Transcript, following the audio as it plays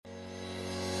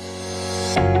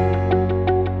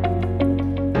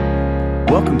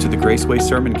welcome to the Graceway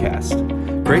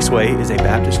Sermoncast. Graceway is a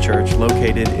Baptist church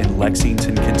located in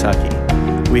Lexington, Kentucky.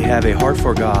 We have a heart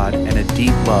for God and a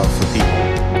deep love for people.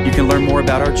 You can learn more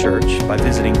about our church by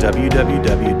visiting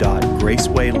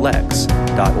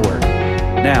www.gracewaylex.org.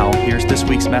 Now, here's this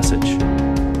week's message.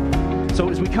 So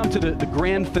as we come to the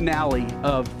grand finale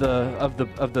of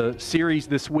the series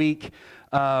this week,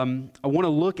 I want to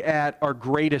look at our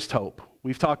greatest hope.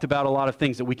 We've talked about a lot of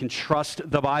things, that we can trust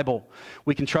the Bible.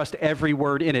 We can trust every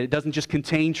word in it. It doesn't just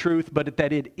contain truth, but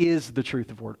that it is the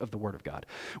truth of the Word of God.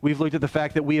 We've looked at the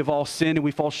fact that we have all sinned and we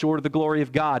fall short of the glory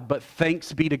of God, but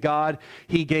thanks be to God,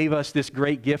 He gave us this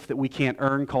great gift that we can't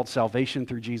earn called salvation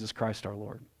through Jesus Christ our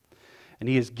Lord. And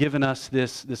He has given us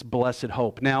this blessed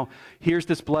hope. Now, here's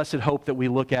this blessed hope that we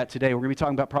look at today. We're going to be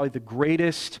talking about probably the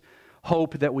greatest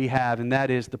hope that we have, and that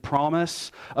is the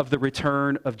promise of the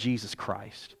return of Jesus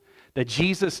Christ. That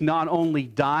Jesus not only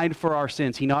died for our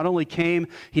sins, He not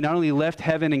only left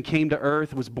heaven and came to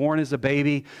earth, was born as a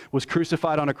baby, was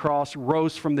crucified on a cross,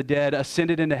 rose from the dead,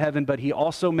 ascended into heaven, but He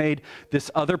also made this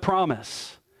other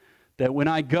promise that when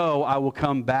I go, I will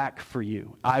come back for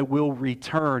you. I will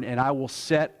return and I will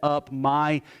set up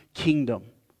my kingdom,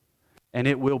 and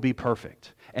it will be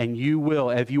perfect. And you will,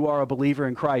 if you are a believer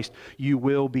in Christ, you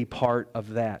will be part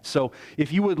of that. So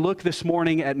if you would look this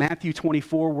morning at Matthew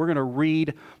 24, we're going to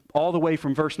read all the way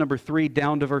from verse number 3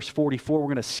 down to verse 44. We're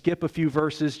going to skip a few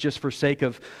verses just for sake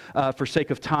of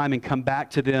time and come back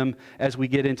to them as we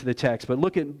get into the text. But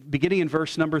look at, beginning in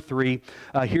verse number 3,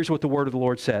 here's what the word of the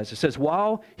Lord says. It says,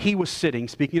 while He was sitting,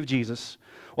 speaking of Jesus,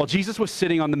 while Jesus was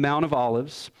sitting on the Mount of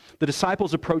Olives, the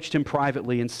disciples approached Him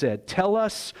privately and said, "Tell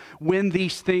us when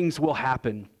these things will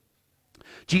happen."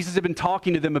 Jesus had been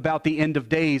talking to them about the end of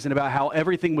days and about how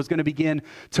everything was going to begin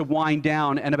to wind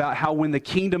down, and about how when the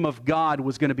kingdom of God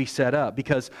was going to be set up.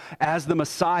 Because as the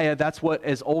Messiah, that's what,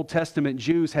 as Old Testament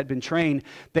Jews had been trained,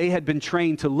 they had been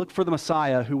trained to look for the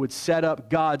Messiah who would set up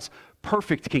God's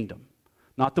perfect kingdom.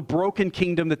 Not the broken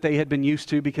kingdom that they had been used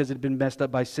to because it had been messed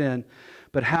up by sin.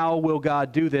 But how will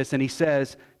God do this? And He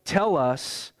says, "Tell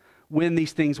us when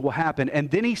these things will happen." And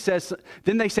then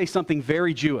they say something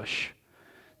very Jewish.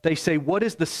 They say, "What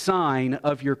is the sign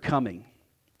of your coming?"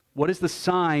 What is the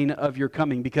sign of your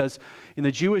coming? Because in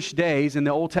the Jewish days, in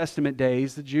the Old Testament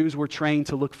days, the Jews were trained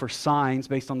to look for signs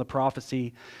based on the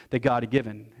prophecy that God had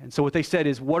given. And so what they said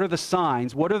is, what are the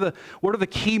signs? What are the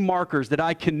key markers that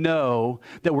I can know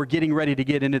that we're getting ready to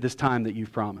get into this time that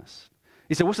you've promised?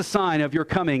 He said, "What's the sign of your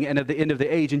coming and of the end of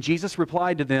the age?" And Jesus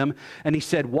replied to them, and He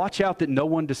said, "Watch out that no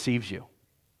one deceives you."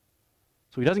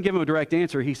 So He doesn't give them a direct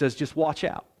answer. He says, just watch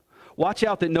out. Watch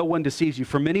out that no one deceives you.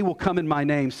 For many will come in my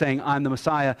name, saying, "I'm the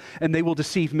Messiah," and they will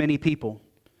deceive many people.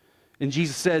 And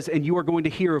Jesus says, "And you are going to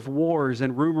hear of wars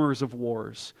and rumors of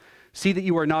wars. See that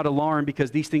you are not alarmed,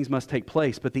 because these things must take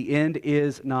place, but the end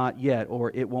is not yet,"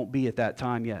 or it won't be at that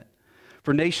time yet.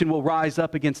 "For nation will rise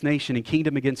up against nation, and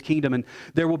kingdom against kingdom, and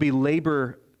there will be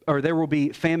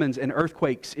famines and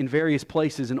earthquakes in various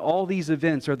places, and all these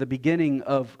events are the beginning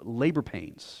of labor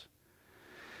pains.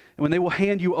 And when they will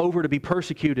hand you over to be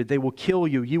persecuted, they will kill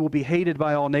you. You will be hated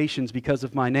by all nations because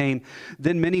of my name.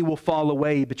 Then many will fall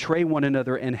away, betray one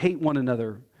another, and hate one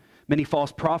another. Many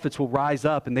false prophets will rise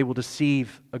up, and they will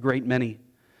deceive a great many.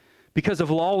 Because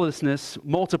of lawlessness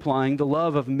multiplying, the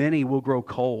love of many will grow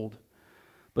cold,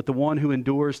 but the one who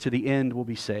endures to the end will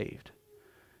be saved.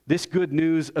 This good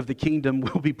news of the kingdom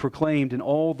will be proclaimed in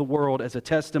all the world as a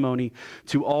testimony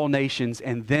to all nations,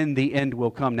 and then the end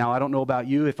will come." Now, I don't know about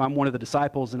you. If I'm one of the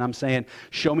disciples and I'm saying,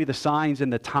 "Show me the signs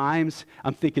and the times,"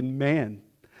 I'm thinking, man,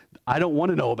 I don't want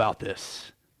to know about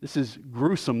this. This is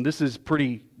gruesome. This is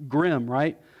pretty grim,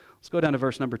 right? Let's go down to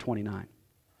verse number 29.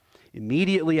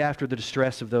 "Immediately after the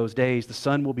distress of those days, the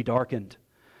sun will be darkened,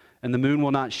 and the moon will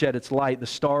not shed its light. The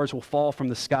stars will fall from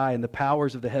the sky, and the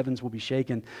powers of the heavens will be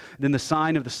shaken. Then the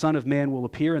sign of the Son of Man will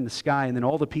appear in the sky, and then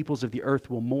all the peoples of the earth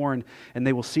will mourn, and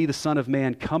they will see the Son of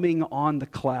Man coming on the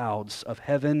clouds of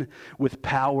heaven with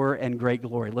power and great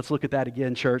glory." Let's look at that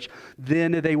again, church.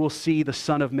 Then they will see the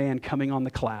Son of Man coming on the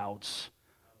clouds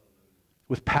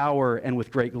with power and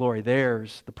with great glory.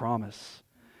 There's the promise.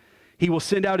 "He will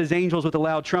send out His angels with a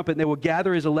loud trumpet, and they will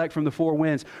gather His elect from the four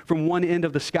winds, from one end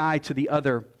of the sky to the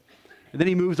other." And then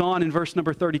He moves on in verse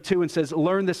number 32 and says,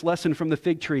 "Learn this lesson from the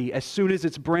fig tree. As soon as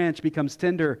its branch becomes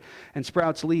tender and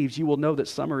sprouts leaves, you will know that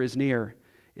summer is near.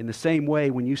 In the same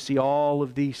way, when you see all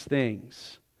of these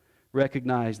things,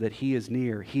 recognize that He is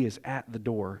near. He is at the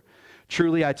door.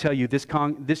 Truly, I tell you,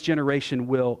 this generation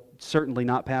will certainly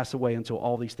not pass away until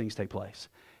all these things take place.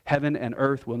 Heaven and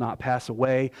earth will not pass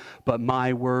away, but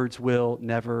my words will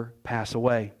never pass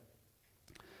away."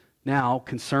 Now,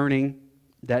 concerning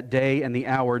That day and the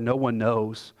hour, no one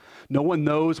knows. No one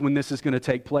knows when this is going to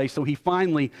take place. So he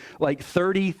finally, like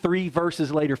 33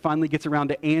 verses later, finally gets around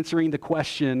to answering the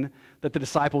question that the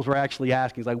disciples were actually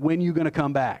asking. He's like, when are you going to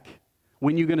come back?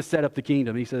 When are you going to set up the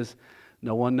kingdom? He says,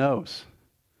 no one knows.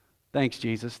 Thanks,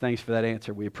 Jesus. Thanks for that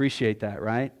answer. We appreciate that,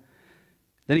 right?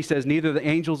 Then he says, neither the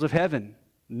angels of heaven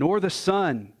nor the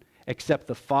Son, except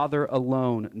the Father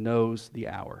alone knows the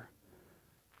hour.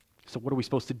 So what are we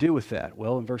supposed to do with that?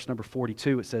 Well, in verse number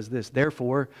 42, it says this,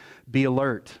 therefore, be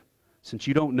alert, since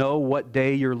you don't know what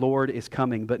day your Lord is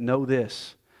coming, but know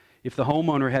this, if the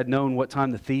homeowner had known what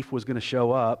time the thief was going to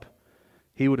show up,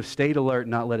 he would have stayed alert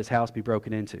and not let his house be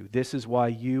broken into. This is why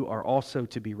you are also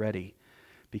to be ready,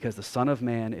 because the Son of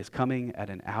Man is coming at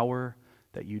an hour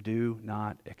that you do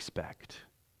not expect.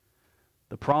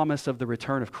 The promise of the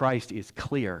return of Christ is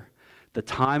clear. The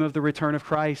time of the return of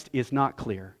Christ is not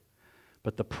clear.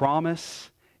 But the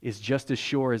promise is just as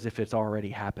sure as if it's already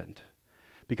happened.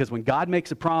 Because when God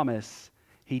makes a promise,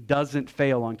 he doesn't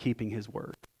fail on keeping his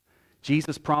word.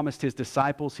 Jesus promised his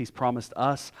disciples, he's promised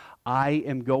us, I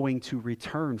am going to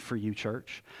return for you,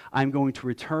 church. I'm going to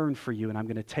return for you, and I'm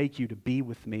going to take you to be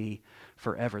with me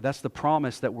forever. That's the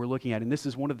promise that we're looking at. And this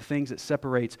is one of the things that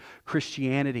separates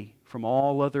Christianity from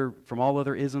all other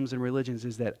isms and religions,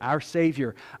 is that our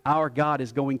Savior, our God,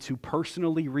 is going to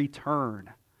personally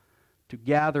return to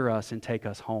gather us and take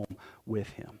us home with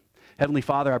him. Heavenly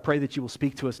Father, I pray that you will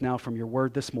speak to us now from your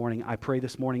word this morning. I pray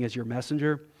this morning as your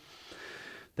messenger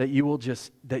that you will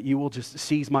just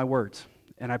seize my words.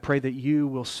 And I pray that you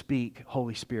will speak,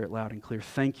 Holy Spirit, loud and clear.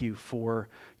 Thank you for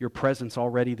your presence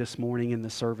already this morning in the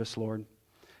service, Lord.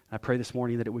 I pray this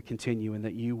morning that it would continue and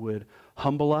that you would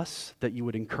humble us, that you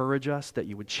would encourage us, that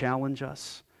you would challenge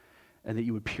us, and that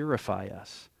you would purify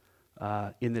us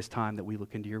in this time that we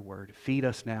look into your word. Feed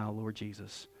us now, Lord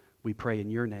Jesus. We pray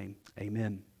in your name.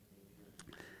 Amen.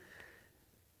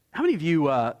 How many of you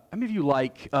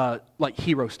like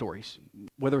hero stories,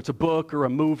 whether it's a book or a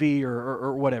movie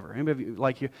or whatever? Anybody of you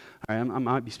like you? All right, I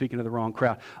might be speaking to the wrong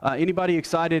crowd. Anybody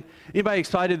excited? Anybody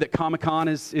excited that Comic-Con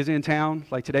is in town?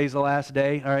 Like today's the last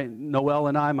day. All right, Noelle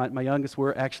and I, my youngest,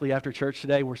 we're actually after church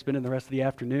today. We're spending the rest of the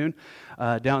afternoon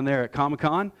down there at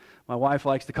Comic-Con. My wife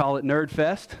likes to call it Nerd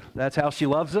Fest. That's how she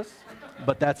loves us.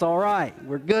 But that's all right.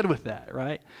 We're good with that,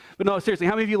 right? But no, seriously,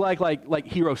 how many of you like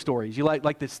hero stories? You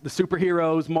like the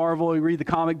superheroes, Marvel, you read the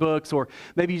comic books, or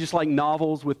maybe you just like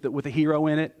novels with a hero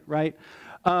in it, right?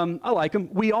 I like them.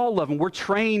 We all love them. We're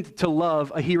trained to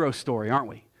love a hero story, aren't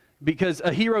we? Because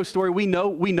a hero story, we know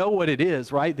what it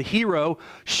is, right? The hero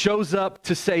shows up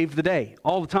to save the day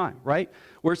all the time, right?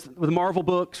 Whereas with the Marvel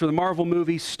books or the Marvel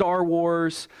movies, Star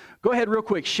Wars. Go ahead real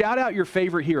quick. Shout out your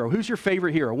favorite hero. Who's your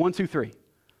favorite hero? 1, 2, 3.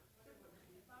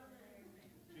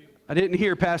 I didn't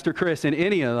hear Pastor Chris in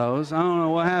any of those. I don't know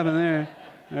what happened there.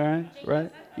 All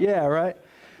right? Yeah, right?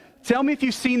 Tell me if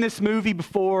you've seen this movie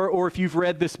before or if you've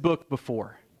read this book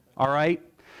before. All right?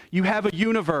 You have a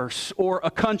universe or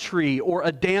a country or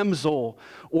a damsel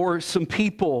or some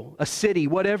people, a city,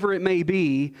 whatever it may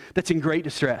be, that's in great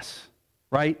distress.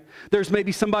 Right? There's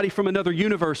maybe somebody from another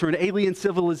universe or an alien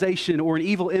civilization or an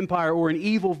evil empire or an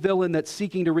evil villain that's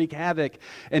seeking to wreak havoc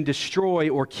and destroy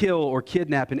or kill or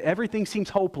kidnap. And everything seems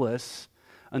hopeless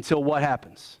until what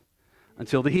happens?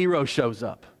 Until the hero shows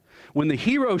up. When the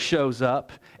hero shows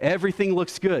up, everything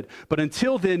looks good. But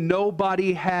until then,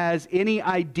 nobody has any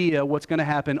idea what's going to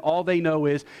happen. All they know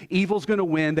is evil's going to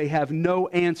win. They have no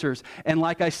answers. And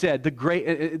like I said, the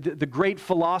great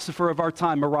philosopher of our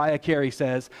time, Mariah Carey,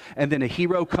 says, and then a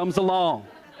hero comes along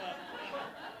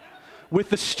with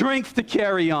the strength to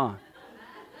carry on.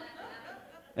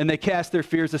 And they cast their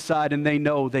fears aside and they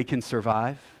know they can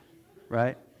survive,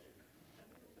 right?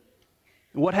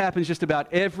 What happens just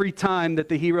about every time that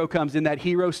the hero comes in that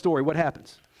hero story? What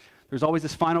happens? There's always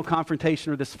this final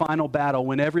confrontation or this final battle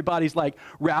when everybody's like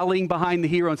rallying behind the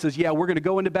hero and says, yeah, we're going to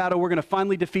go into battle. We're going to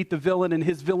finally defeat the villain and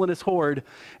his villainous horde.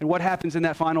 And what happens in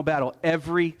that final battle?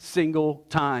 Every single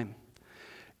time.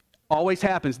 Always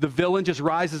happens. The villain just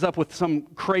rises up with some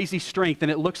crazy strength and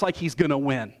it looks like he's going to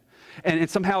win. And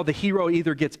somehow the hero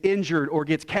either gets injured or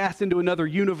gets cast into another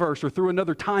universe or through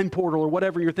another time portal or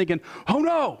whatever. And you're thinking, oh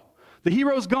no! The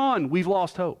hero's gone. We've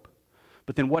lost hope.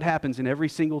 But then what happens in every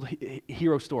single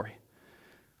hero story?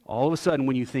 All of a sudden,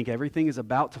 when you think everything is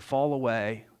about to fall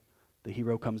away, the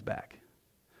hero comes back.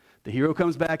 The hero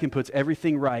comes back and puts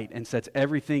everything right and sets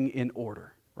everything in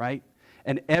order, right?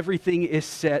 And everything is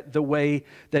set the way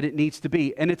that it needs to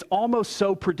be. And it's almost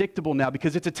so predictable now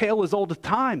because it's a tale as old as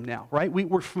time now, right?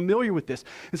 We're familiar with this.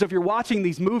 And so if you're watching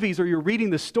these movies or you're reading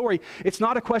the story, it's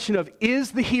not a question of, is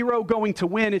the hero going to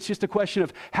win? It's just a question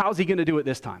of, how's he going to do it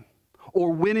this time?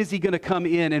 Or when is he going to come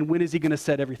in and when is he going to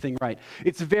set everything right?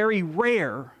 It's very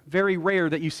rare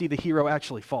that you see the hero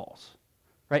actually falls.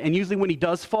 Right? And usually when he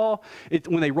does fall,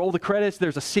 when they roll the credits,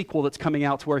 there's a sequel that's coming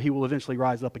out to where he will eventually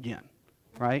rise up again.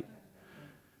 Right?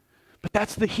 But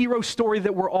that's the hero story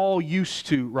that we're all used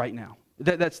to right now.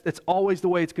 That's always the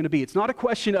way it's going to be. It's not a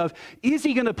question of, is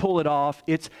he going to pull it off?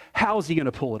 It's, how's he going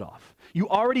to pull it off? You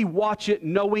already watch it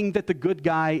knowing that the good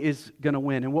guy is going to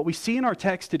win. And what we see in our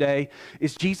text today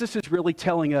is Jesus is really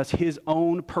telling us his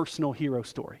own personal hero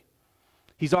story.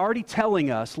 He's already telling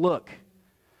us, look,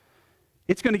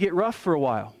 it's going to get rough for a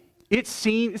while. It's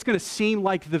going to seem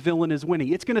like the villain is winning.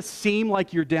 It's going to seem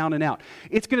like you're down and out.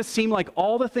 It's going to seem like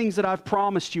all the things that I've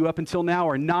promised you up until now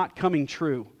are not coming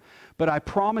true. But I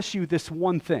promise you this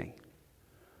one thing.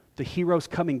 The hero's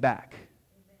coming back.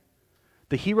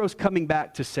 The hero's coming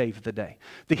back to save the day.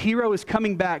 The hero is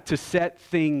coming back to set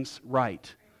things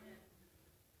right.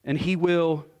 And he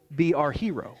will be our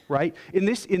hero, right? In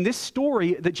this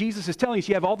story that Jesus is telling us,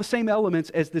 you have all the same elements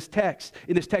as this text.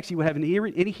 In this text, you would have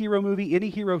any hero movie, any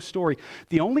hero story.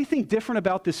 The only thing different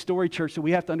about this story, church, that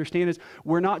we have to understand is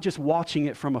we're not just watching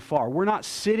it from afar. We're not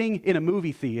sitting in a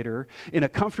movie theater in a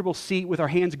comfortable seat with our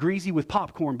hands greasy with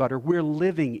popcorn butter. We're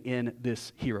living in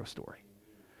this hero story.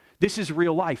 This is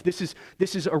real life. This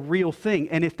is a real thing.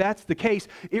 And if that's the case,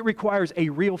 it requires a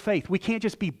real faith. We can't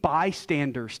just be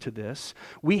bystanders to this.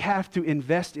 We have to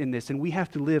invest in this, and we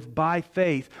have to live by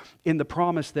faith in the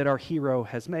promise that our hero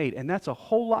has made. And that's a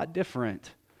whole lot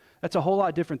different. That's a whole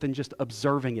lot different than just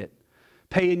observing it,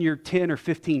 paying your 10 or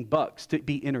 15 bucks to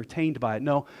be entertained by it.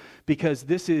 No, because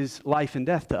this is life and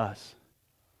death to us.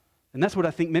 And that's what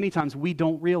I think many times we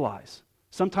don't realize.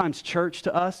 Sometimes church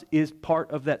to us is part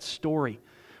of that story.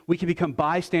 We can become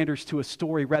bystanders to a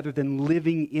story rather than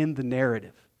living in the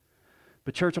narrative.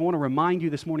 But church, I want to remind you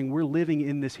this morning, we're living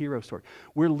in this hero story.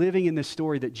 We're living in this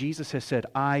story that Jesus has said,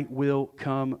 I will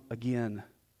come again.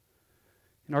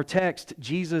 In our text,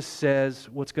 Jesus says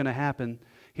what's going to happen.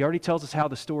 He already tells us how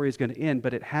the story is going to end,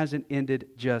 but it hasn't ended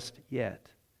just yet.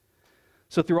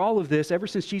 So through all of this, ever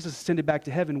since Jesus ascended back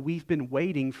to heaven, we've been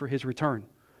waiting for his return.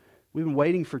 We've been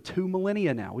waiting for 2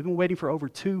 millennia now. We've been waiting for over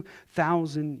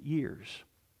 2,000 years.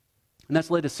 And that's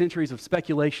led to centuries of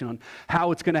speculation on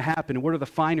how it's going to happen and what are the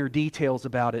finer details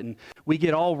about it. And we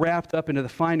get all wrapped up into the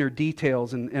finer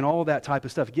details and all that type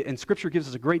of stuff. And Scripture gives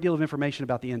us a great deal of information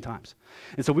about the end times.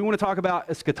 And so we want to talk about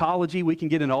eschatology. We can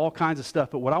get into all kinds of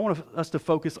stuff. But what I want us to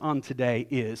focus on today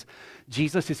is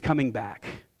Jesus is coming back.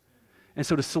 And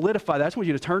so to solidify that, I just want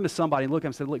you to turn to somebody and look at them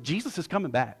and say, look, Jesus is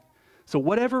coming back. So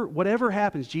whatever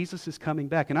happens, Jesus is coming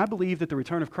back. And I believe that the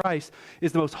return of Christ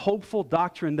is the most hopeful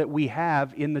doctrine that we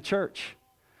have in the church.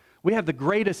 We have the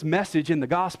greatest message in the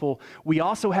gospel. We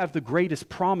also have the greatest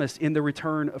promise in the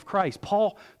return of Christ.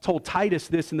 Paul told Titus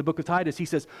this in the book of Titus. He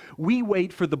says, we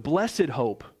wait for the blessed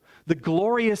hope, the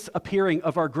glorious appearing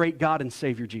of our great God and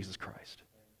Savior, Jesus Christ.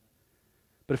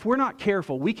 But if we're not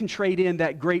careful, we can trade in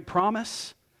that great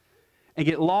promise and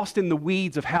get lost in the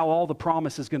weeds of how all the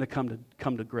promise is going to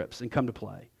come to grips and come to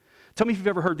play. Tell me if you've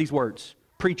ever heard these words: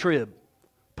 pre-trib,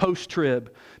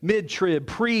 post-trib, mid-trib,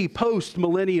 pre, post,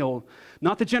 millennial.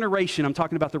 Not the generation, I'm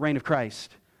talking about the reign of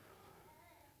Christ.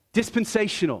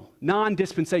 Dispensational,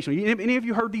 non-dispensational. Any of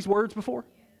you heard these words before?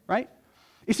 Right?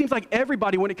 It seems like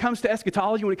everybody, when it comes to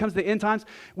eschatology, when it comes to the end times,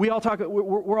 we're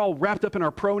all wrapped up in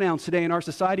our pronouns today in our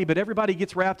society, but everybody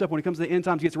gets wrapped up, when it comes to the end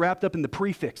times, gets wrapped up in the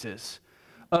prefixes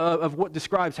of what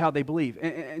describes how they believe.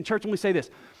 And church, let me say this.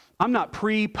 I'm not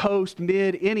pre, post,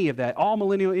 mid, any of that, all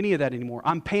millennial, any of that anymore.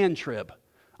 I'm pan-trib.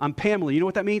 I'm Pamela. You know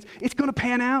what that means? It's going to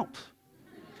pan out.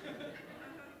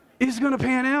 It's going to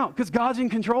pan out because God's in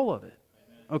control of it.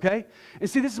 Okay? And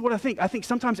see, this is what I think. I think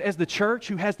sometimes as the church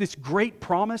who has this great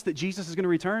promise that Jesus is going to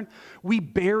return, we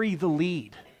bury the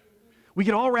lead. We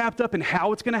get all wrapped up in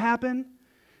how it's going to happen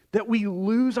that we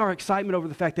lose our excitement over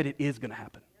the fact that it is going to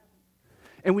happen.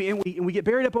 And we get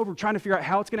buried up over trying to figure out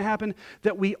how it's going to happen,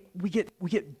 that we get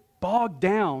bogged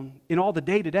down in all the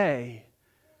day-to-day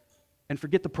and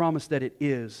forget the promise that it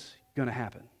is going to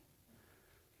happen.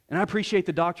 And I appreciate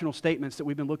the doctrinal statements that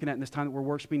we've been looking at in this time that we're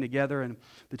worshiping together, and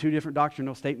the 2 different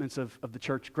doctrinal statements of the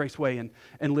church, Graceway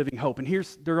and Living Hope. And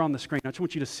they're on the screen. I just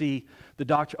want you to see the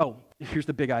doctrine. Oh, here's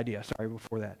the big idea. Sorry,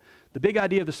 before that. The big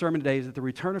idea of the sermon today is that the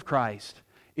return of Christ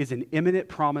is an imminent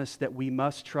promise that we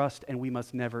must trust and we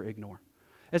must never ignore.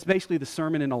 That's basically the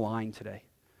sermon in a line today.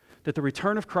 That the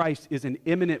return of Christ is an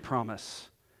imminent promise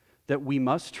that we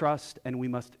must trust and we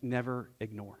must never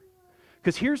ignore.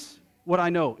 Because here's what I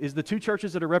know, is the 2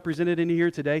 churches that are represented in here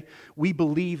today, we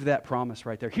believe that promise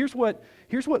right there. Here's what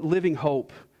Living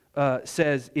Hope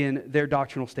says in their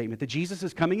doctrinal statement, that Jesus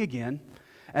is coming again,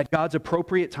 at God's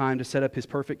appropriate time to set up his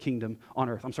perfect kingdom on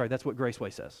earth. I'm sorry, that's what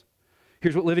Graceway says.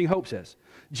 Here's what Living Hope says.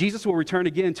 Jesus will return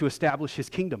again to establish his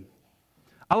kingdom.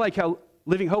 I like how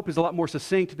Living Hope is a lot more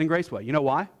succinct than Graceway. You know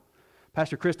why?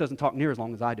 Pastor Chris doesn't talk near as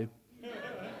long as I do.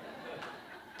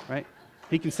 Right?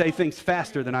 He can say things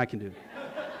faster than I can do.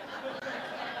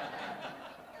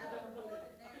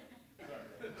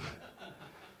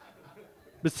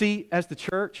 But see, as the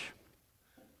church,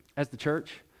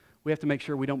 we have to make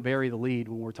sure we don't bury the lead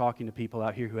when we're talking to people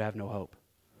out here who have no hope.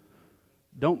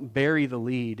 Don't bury the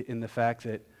lead in the fact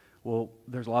that, well,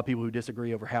 there's a lot of people who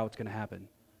disagree over how it's going to happen.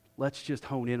 Let's just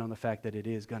hone in on the fact that it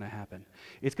is going to happen.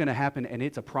 It's going to happen, and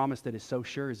it's a promise that is so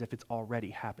sure as if it's already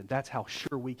happened. That's how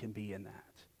sure we can be in that.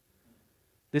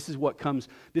 This is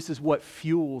what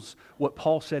fuels what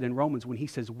Paul said in Romans when he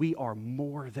says we are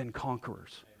more than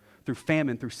conquerors. Through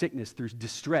famine, through sickness, through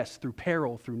distress, through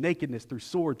peril, through nakedness, through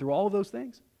sword, through all of those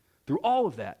things, through all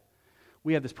of that,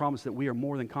 we have this promise that we are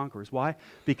more than conquerors. Why?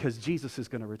 Because Jesus is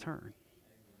going to return,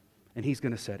 and he's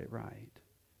going to set it right.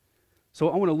 So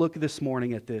I want to look this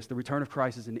morning at this. The return of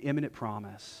Christ is an imminent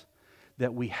promise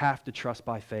that we have to trust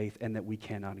by faith and that we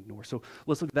cannot ignore. So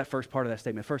let's look at that first part of that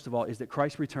statement. First of all, is that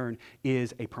Christ's return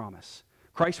is a promise.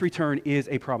 Christ's return is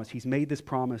a promise. He's made this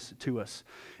promise to us.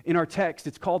 In our text,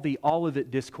 it's called the Olivet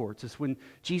Discourse. It's when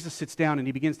Jesus sits down and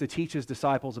he begins to teach his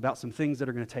disciples about some things that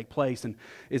are going to take place and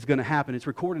is going to happen. It's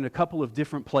recorded in a couple of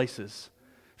different places.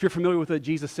 If you're familiar with what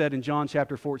Jesus said in John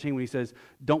chapter 14 when he says,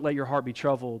 don't let your heart be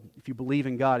troubled. If you believe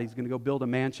in God, he's going to go build a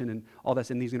mansion and all that,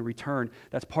 and he's going to return.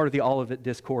 That's part of the Olivet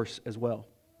Discourse as well.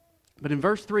 But in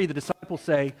verse 3, the disciples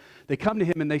say, they come to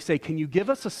him and they say, can you give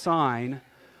us a sign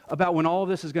about when all of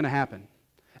this is going to happen?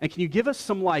 And can you give us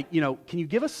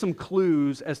some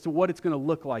clues as to what it's going to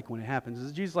look like when it happens?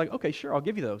 Is Jesus like, okay, sure, I'll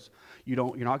give you those. You're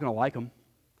not going to like them.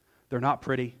 They're not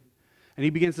pretty. And he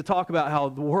begins to talk about how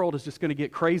the world is just going to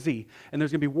get crazy, and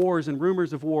there's going to be wars and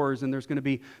rumors of wars, and there's going to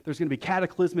be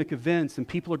cataclysmic events, and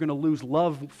people are going to lose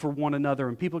love for one another,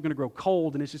 and people are going to grow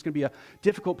cold, and it's just going to be a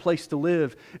difficult place to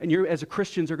live. And you, as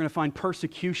Christians, are going to find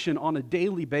persecution on a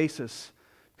daily basis.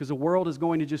 Because the world is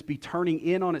going to just be turning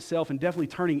in on itself and definitely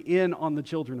turning in on the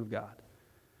children of God.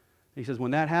 And he says,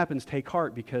 when that happens, take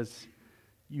heart because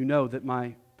you know that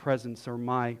my presence or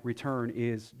my return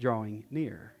is drawing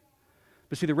near.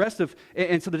 But see,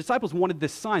 so the disciples wanted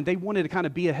this sign. They wanted to kind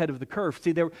of be ahead of the curve.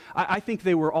 See, I think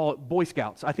they were all Boy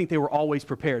Scouts. I think they were always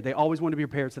prepared. They always wanted to be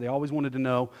prepared, so they always wanted to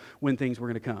know when things were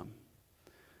going to come.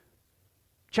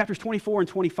 Chapters 24 and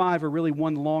 25 are really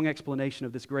one long explanation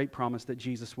of this great promise that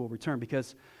Jesus will return,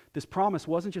 because this promise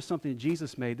wasn't just something that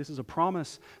Jesus made. This is a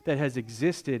promise that has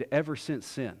existed ever since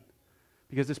sin.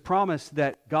 Because this promise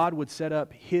that God would set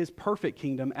up his perfect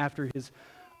kingdom after his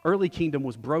early kingdom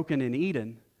was broken in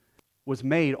Eden was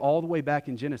made all the way back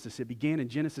in Genesis. It began in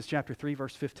Genesis chapter 3,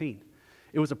 verse 15.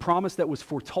 It was a promise that was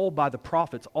foretold by the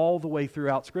prophets all the way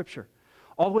throughout Scripture.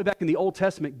 All the way back in the Old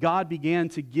Testament, God began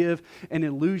to give an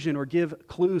illusion or give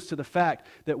clues to the fact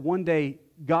that one day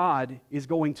God is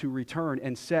going to return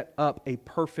and set up a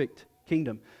perfect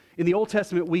kingdom. In the Old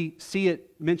Testament, we see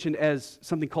it mentioned as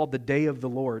something called the Day of the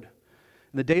Lord.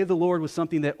 And the Day of the Lord was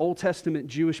something that Old Testament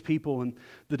Jewish people and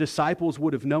the disciples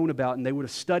would have known about, and they would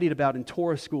have studied about in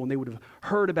Torah school, and they would have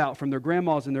heard about from their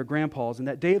grandmas and their grandpas. And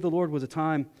that Day of the Lord was a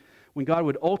time when God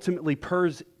would ultimately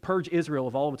purge Israel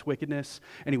of all of its wickedness,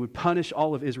 and he would punish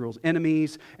all of Israel's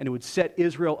enemies, and it would set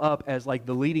Israel up as like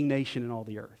the leading nation in all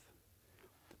the earth.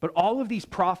 But all of these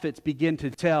prophets begin to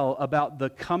tell about the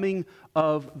coming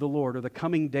of the Lord, or the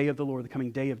coming day of the Lord, the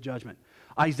coming day of judgment.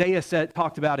 Isaiah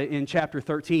talked about it in chapter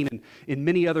 13 and in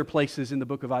many other places in the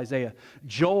book of Isaiah.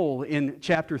 Joel in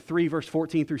chapter 3, verse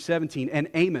 14 through 17, and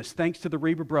Amos, thanks to the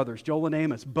Reber brothers, Joel and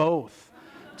Amos, both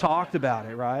talked about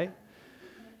it, right?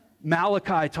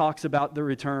 Malachi talks about the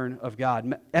return of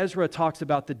God. Ezra talks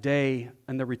about the day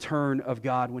and the return of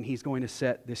God when he's going to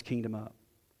set this kingdom up.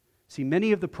 See,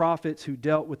 many of the prophets who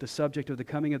dealt with the subject of the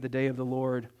coming of the day of the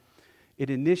Lord,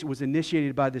 it was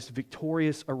initiated by this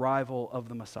victorious arrival of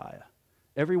the Messiah.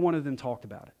 Every one of them talked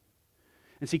about it.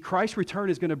 And see, Christ's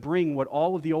return is going to bring what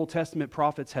all of the Old Testament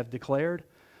prophets have declared,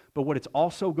 but what it's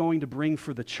also going to bring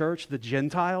for the church, the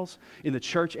Gentiles, in the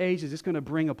church age, is it's going to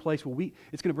bring a place where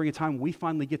it's going to bring a time when we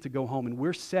finally get to go home, and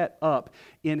we're set up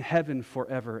in heaven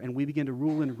forever, and we begin to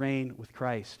rule and reign with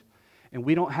Christ. And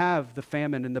we don't have the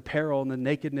famine and the peril and the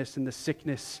nakedness and the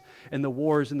sickness and the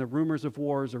wars and the rumors of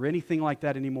wars or anything like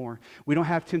that anymore. We don't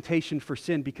have temptation for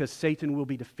sin because Satan will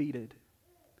be defeated.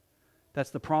 That's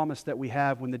the promise that we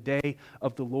have when the day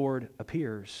of the Lord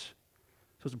appears.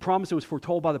 So it's a promise that was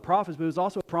foretold by the prophets, but it was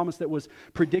also a promise that was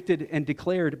predicted and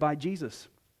declared by Jesus.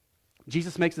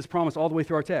 Jesus makes this promise all the way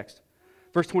through our text.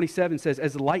 Verse 27 says,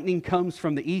 as the lightning comes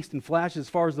from the east and flashes as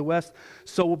far as the west,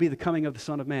 so will be the coming of the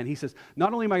Son of Man. He says,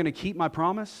 not only am I going to keep my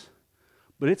promise,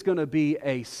 but it's going to be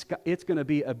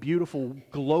a beautiful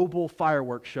global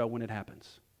fireworks show when it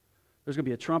happens. There's going to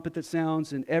be a trumpet that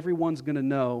sounds, and everyone's going to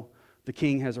know the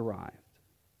King has arrived.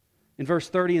 In verse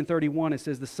 30 and 31, it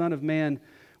says, the Son of Man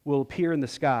will appear in the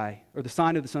sky, or the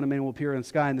sign of the Son of Man will appear in the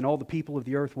sky, and then all the people of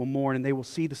the earth will mourn, and they will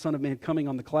see the Son of Man coming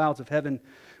on the clouds of heaven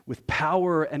with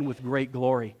power and with great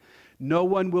glory. No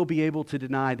one will be able to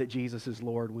deny that Jesus is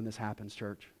Lord when this happens,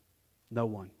 church. No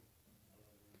one.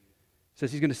 It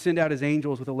says he's going to send out his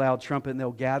angels with a loud trumpet, and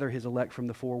they'll gather his elect from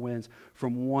the four winds,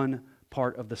 from one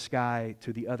part of the sky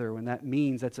to the other. And that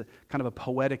means that's a kind of a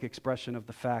poetic expression of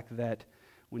the fact that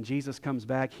when Jesus comes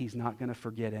back, he's not going to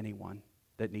forget anyone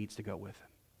that needs to go with him.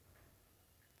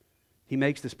 He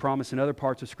makes this promise in other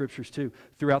parts of Scriptures too.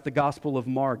 Throughout the Gospel of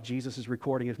Mark, Jesus is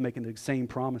recording of making the same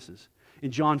promises.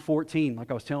 In John 14,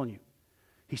 like I was telling you,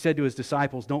 he said to his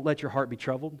disciples, don't let your heart be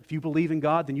troubled. If you believe in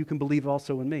God, then you can believe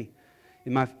also in me.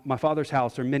 In my Father's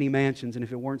house are many mansions, and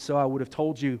if it weren't so, I would have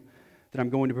told you that I'm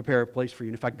going to prepare a place for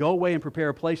you. And if I go away and prepare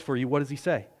a place for you, what does he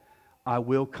say? I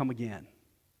will come again,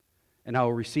 and I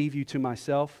will receive you to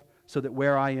myself, so that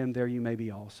where I am, there you may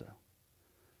be also.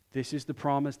 This is the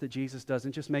promise that Jesus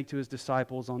doesn't just make to his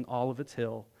disciples on Olivet's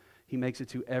Hill. He makes it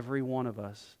to every one of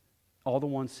us. All the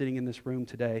ones sitting in this room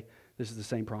today, this is the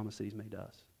same promise that he's made to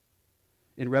us.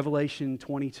 In Revelation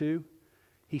 22,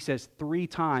 he says 3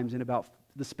 times in about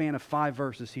the span of 5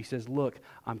 verses, he says, look,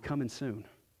 I'm coming soon.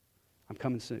 I'm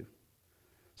coming soon.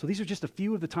 So these are just a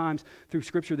few of the times through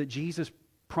Scripture that Jesus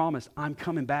promised, I'm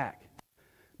coming back.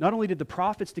 Not only did the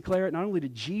prophets declare it, not only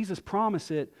did Jesus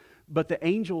promise it, but the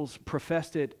angels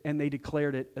professed it and they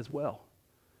declared it as well.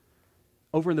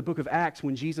 Over in the book of Acts,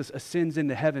 when Jesus ascends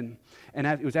into heaven, and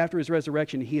it was after his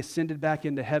resurrection, he ascended back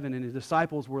into heaven, and his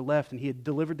disciples were left, and he had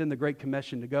delivered them the Great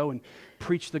Commission to go and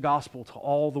preach the gospel to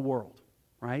all the world,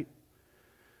 right?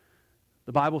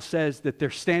 The Bible says that they're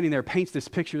standing there, paints this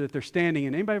picture that they're standing,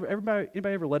 and anybody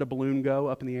ever let a balloon go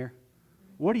up in the air?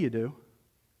 What do?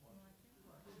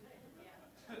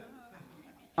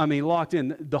 I mean, locked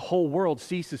in. The whole world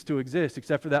ceases to exist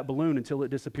except for that balloon until it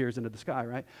disappears into the sky,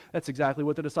 right? That's exactly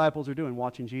what the disciples are doing,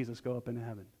 watching Jesus go up into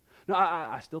heaven. No,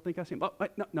 I still think I see him. Oh,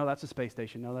 wait, no, that's a space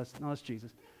station. No, that's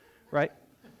Jesus, right?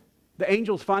 The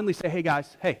angels finally say, hey,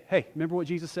 guys, hey, remember what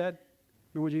Jesus said?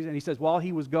 Remember what Jesus said? And he says, while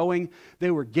he was going,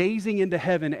 they were gazing into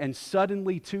heaven, and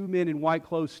suddenly 2 men in white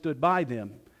clothes stood by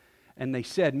them. And they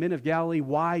said, men of Galilee,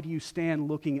 why do you stand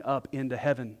looking up into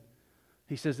heaven?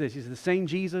 He says this, he says, the same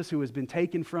Jesus who has been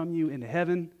taken from you into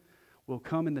heaven will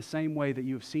come in the same way that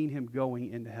you have seen him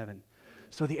going into heaven.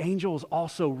 So the angels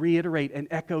also reiterate and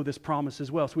echo this promise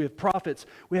as well. So we have prophets,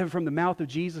 we have it from the mouth of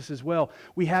Jesus as well.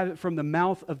 We have it from the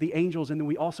mouth of the angels, and then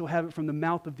we also have it from the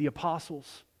mouth of the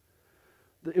apostles.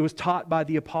 It was taught by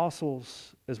the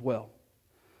apostles as well.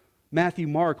 Matthew,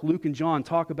 Mark, Luke, and John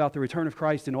talk about the return of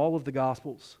Christ in all of the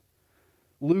Gospels.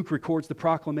 Luke records the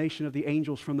proclamation of the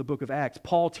angels from the book of Acts.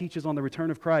 Paul teaches on the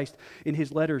return of Christ in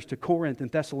his letters to Corinth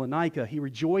and Thessalonica. He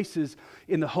rejoices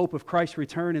in the hope of Christ's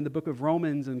return in the book of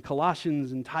Romans and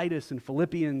Colossians and Titus and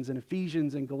Philippians and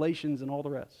Ephesians and Galatians and all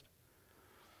the rest.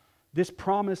 This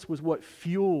promise was what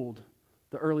fueled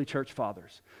the early church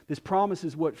fathers. This promise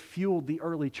is what fueled the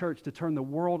early church to turn the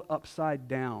world upside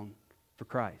down for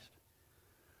Christ.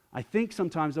 I think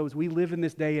sometimes, though, as we live in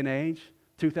this day and age,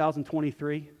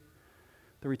 2023,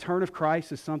 the return of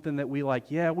Christ is something that we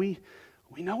like, yeah, we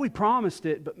know we promised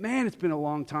it, but man, it's been a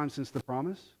long time since the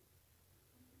promise.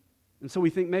 And so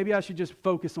we think maybe I should just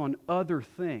focus on other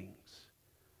things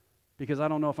because I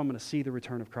don't know if I'm going to see the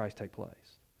return of Christ take place.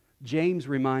 James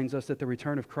reminds us that the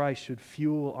return of Christ should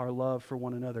fuel our love for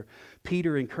one another.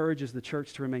 Peter encourages the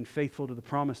church to remain faithful to the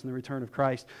promise and the return of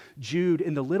Christ. Jude,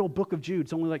 in the little book of Jude,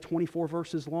 it's only like 24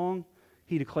 verses long,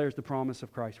 he declares the promise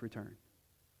of Christ's return.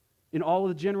 In all of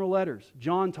the general letters,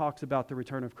 John talks about the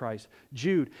return of Christ.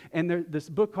 Jude, and this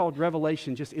book called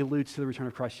Revelation just alludes to the return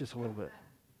of Christ just a little bit.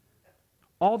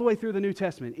 All the way through the New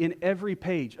Testament, in every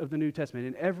page of the New Testament,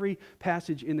 in every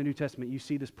passage in the New Testament, you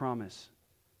see this promise.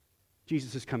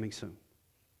 Jesus is coming soon.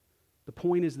 The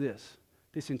point is this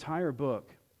entire book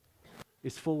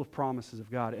is full of promises of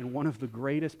God, and one of the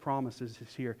greatest promises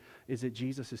here is that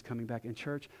Jesus is coming back. In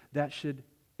church, that should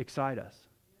excite us.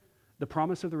 The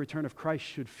promise of the return of Christ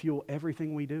should fuel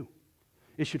everything we do.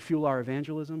 It should fuel our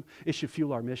evangelism. It should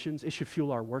fuel our missions. It should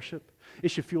fuel our worship. It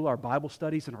should fuel our Bible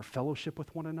studies and our fellowship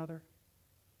with one another.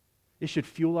 It should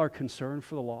fuel our concern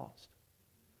for the lost.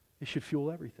 It should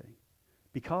fuel everything.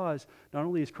 Because not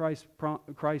only is Christ's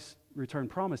return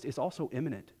promised, it's also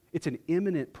imminent. It's an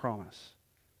imminent promise,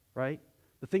 right?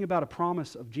 The thing about a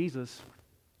promise of Jesus,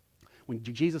 when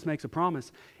Jesus makes a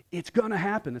promise, it's going to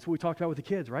happen. That's what we talked about with the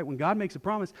kids, right? When God makes a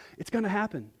promise, it's going to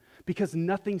happen because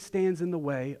nothing stands in the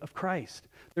way of Christ.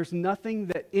 There's nothing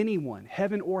that anyone,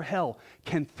 heaven or hell,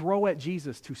 can throw at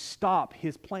Jesus to stop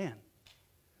his plan.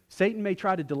 Satan may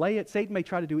try to delay it. Satan may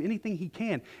try to do anything he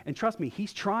can. And trust me,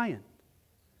 he's trying.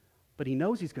 But he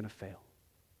knows he's going to fail.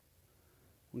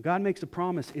 When God makes a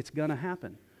promise, it's going to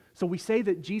happen. So we say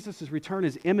that Jesus' return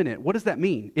is imminent. What does that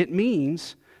mean? It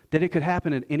means that it could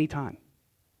happen at any time.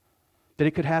 That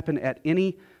it could happen at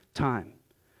any time.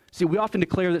 See, we often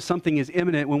declare that something is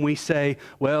imminent when we say,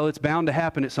 well, it's bound to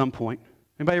happen at some point.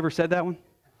 Anybody ever said that one?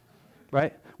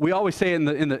 Right? We always say it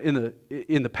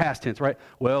in the past tense, right?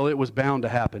 Well, it was bound to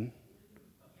happen.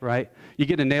 Right? You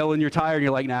get a nail in your tire and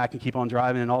you're like, nah, I can keep on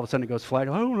driving, and all of a sudden it goes flat.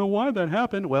 I don't know why that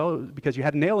happened. Well, because you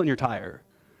had a nail in your tire.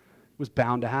 It was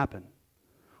bound to happen.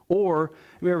 Or,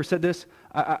 have you ever said this?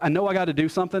 I know I got to do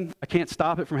something. I can't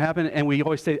stop it from happening. And we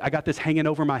always say, I got this hanging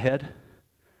over my head.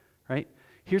 Right?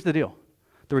 Here's the deal.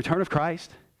 The return of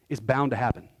Christ is bound to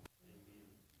happen.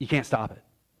 You can't stop it.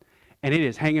 And it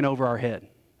is hanging over our head.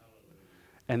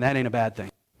 And that ain't a bad thing.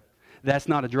 That's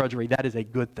not a drudgery. That is a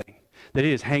good thing. That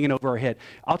it is hanging over our head.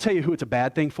 I'll tell you who it's a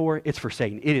bad thing for. It's for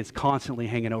Satan. It is constantly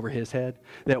hanging over his head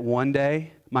that one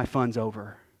day my fun's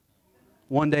over.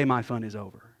 One day my fun is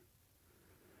over.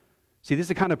 See, this is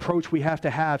the kind of approach we have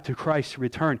to Christ's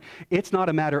return. It's not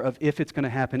a matter of if it's going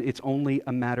to happen. It's only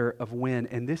a matter of when.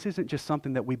 And this isn't just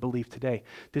something that we believe today.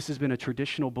 This has been a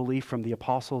traditional belief from the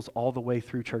apostles all the way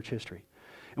through church history.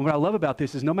 And what I love about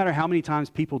this is no matter how many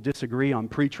times people disagree on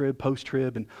pre-trib,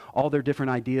 post-trib, and all their different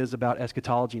ideas about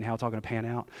eschatology and how it's all going to pan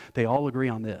out, they all agree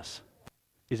on this,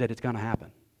 is that it's going to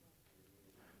happen.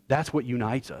 That's what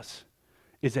unites us,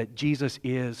 is that Jesus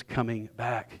is coming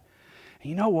back.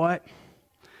 And you know what?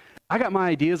 I got my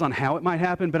ideas on how it might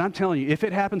happen, but I'm telling you, if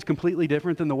it happens completely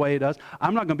different than the way it does,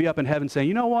 I'm not going to be up in heaven saying,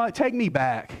 you know what, take me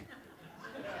back.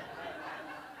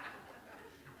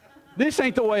 This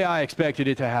ain't the way I expected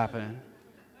it to happen.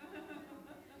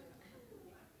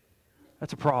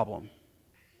 That's a problem.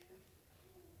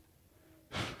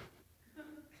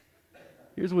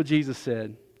 Here's what Jesus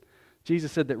said.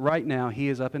 Jesus said that right now he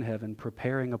is up in heaven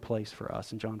preparing a place for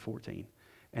us in John 14.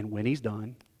 And when he's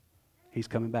done, he's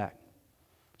coming back.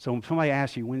 So when somebody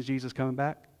asks you, when's Jesus coming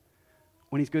back?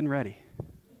 When he's good and ready.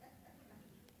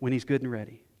 When he's good and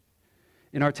ready.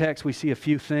 In our text, we see a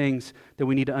few things that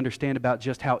we need to understand about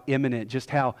just how imminent,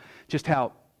 just how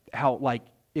like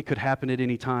it could happen at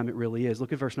any time it really is.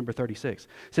 Look at verse number 36. It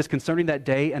says, concerning that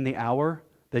day and the hour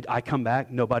that I come back,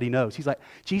 nobody knows. He's like,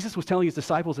 Jesus was telling his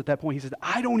disciples at that point, he says,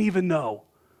 I don't even know.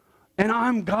 And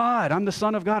I'm God. I'm the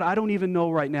Son of God. I don't even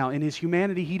know right now. In his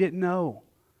humanity, he didn't know.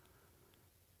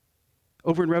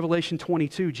 Over in Revelation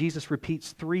 22, Jesus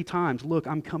repeats 3 times, look,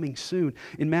 I'm coming soon.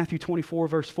 In Matthew 24,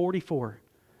 verse 44,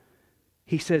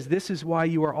 he says, this is why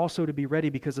you are also to be ready,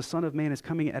 because the Son of Man is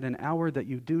coming at an hour that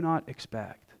you do not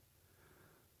expect.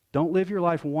 Don't live your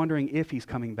life wondering if he's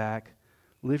coming back.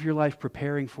 Live your life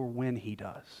preparing for when he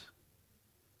does.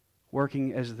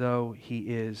 Working as though he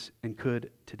is and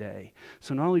could today.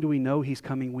 So not only do we know he's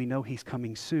coming, we know he's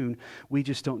coming soon. We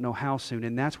just don't know how soon.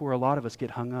 And that's where a lot of us get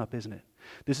hung up, isn't it?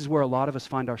 This is where a lot of us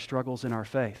find our struggles in our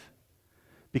faith.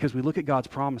 Because we look at God's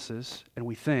promises and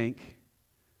we think,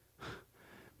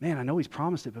 man, I know he's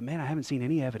promised it, but man, I haven't seen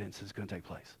any evidence it's going to take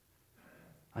place.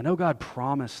 I know God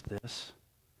promised this,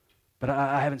 but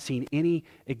I haven't seen any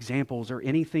examples or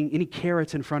anything, any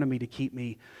carrots in front of me to keep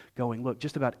me going. Look,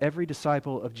 just about every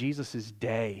disciple of Jesus'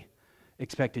 day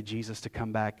expected Jesus to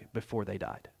come back before they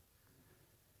died.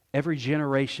 Every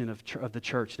generation of the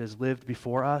church that has lived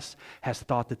before us has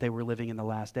thought that they were living in the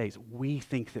last days. We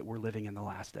think that we're living in the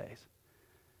last days.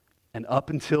 And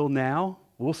up until now,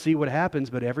 we'll see what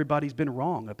happens, but everybody's been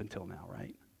wrong up until now,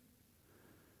 right?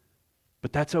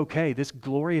 But that's okay. This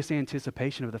glorious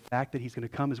anticipation of the fact that he's going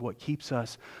to come is what keeps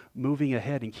us moving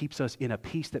ahead and keeps us in a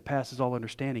peace that passes all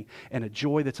understanding and a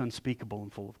joy that's unspeakable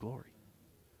and full of glory.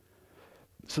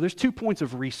 So there's 2 points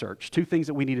of research, 2 things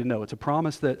that we need to know. It's a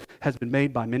promise that has been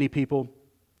made by many people,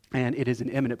 and it is an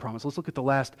imminent promise. Let's look at the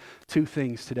last 2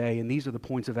 things today, and these are the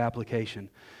points of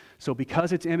application. So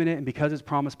because it's imminent and because it's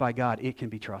promised by God, it can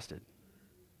be trusted.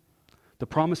 The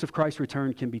promise of Christ's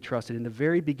return can be trusted. In the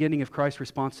very beginning of Christ's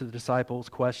response to the disciples'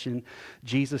 question,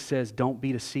 Jesus says, don't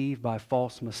be deceived by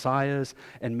false messiahs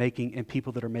and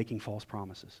people that are making false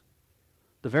promises.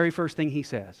 The very first thing he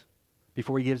says,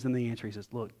 before he gives them the answer, he says,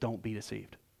 look, don't be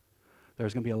deceived.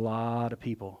 There's going to be a lot of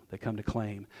people that come to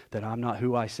claim that I'm not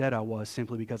who I said I was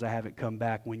simply because I haven't come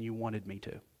back when you wanted me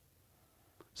to.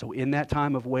 So in that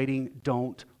time of waiting,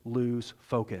 don't lose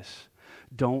focus.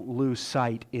 don't lose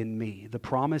sight in me. The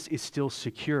promise is still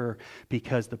secure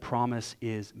because the promise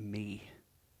is me.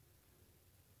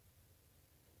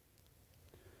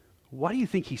 Why do you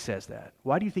think he says that?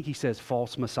 Why do you think he says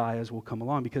false messiahs will come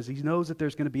along? Because he knows that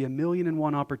there's going to be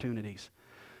 1,000,001 opportunities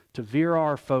to veer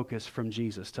our focus from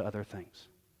Jesus to other things.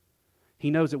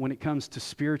 He knows that when it comes to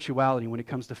spirituality, when it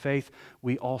comes to faith,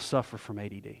 we all suffer from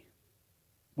ADD.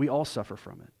 We all suffer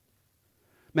from it.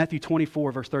 Matthew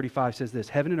 24, verse 35 says this,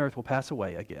 heaven and earth will pass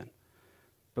away again,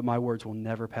 but my words will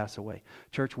never pass away.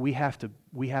 Church, we have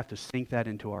to sink that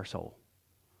into our soul.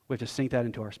 We have to sink that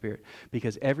into our spirit,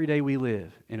 because every day we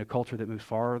live in a culture that moves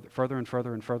further and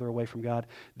further and further away from God,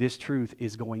 this truth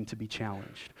is going to be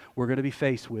challenged. We're going to be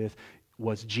faced with,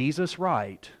 was Jesus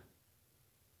right,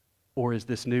 or is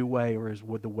this new way, or is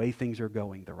the way things are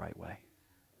going the right way?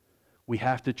 We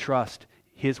have to trust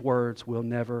His words will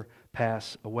never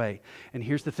pass away. And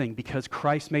here's the thing, because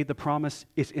Christ made the promise,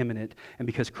 it's imminent, and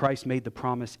because Christ made the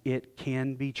promise, it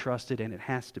can be trusted and it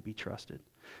has to be trusted.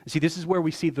 See, this is where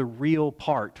we see the real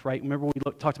part, right? Remember we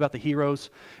talked about the heroes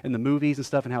in the movies and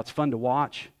stuff and how it's fun to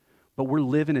watch, but we're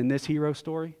living in this hero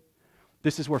story.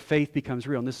 This is where faith becomes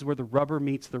real, and this is where the rubber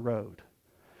meets the road.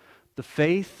 The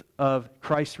faith of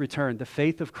Christ's return, the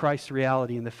faith of Christ's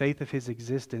reality, and the faith of His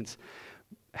existence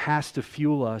has to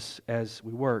fuel us as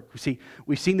we work. See,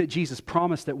 we've seen that Jesus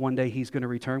promised that one day He's going to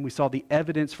return. We saw the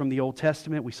evidence from the Old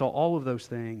Testament. We saw all of those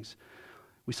things.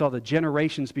 We saw the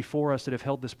generations before us that have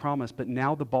held this promise, but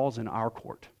now the ball's in our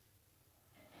court.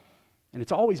 And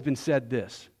it's always been said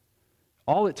this,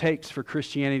 all it takes for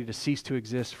Christianity to cease to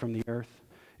exist from the earth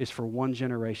is for one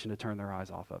generation to turn their eyes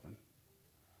off of Him.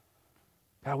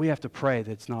 God, we have to pray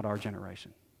that it's not our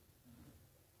generation.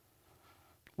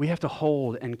 We have to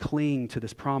hold and cling to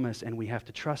this promise, and we have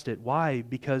to trust it. Why?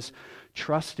 Because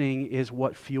trusting is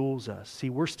what fuels us.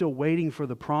 See, we're still waiting for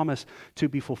the promise to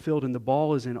be fulfilled, and the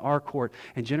ball is in our court.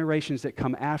 And generations that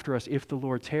come after us, if the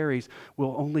Lord tarries,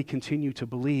 will only continue to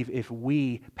believe if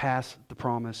we pass the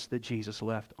promise that Jesus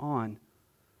left on.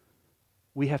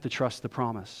 We have to trust the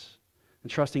promise.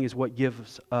 And trusting is what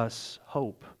gives us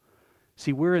hope.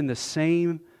 See, we're in the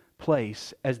same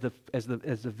place as the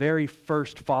very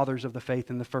first fathers of the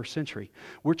faith in the first century.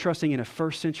 We're trusting in a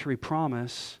first century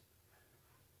promise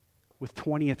with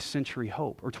 20th century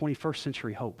hope, or 21st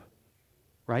century hope,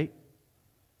 right?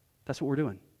 That's what we're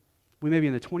doing. We may be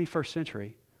in the 21st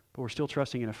century, but we're still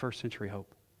trusting in a first century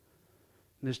hope.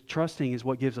 And this trusting is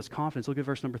what gives us confidence. Look at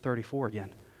verse number 34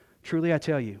 again. Truly I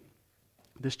tell you,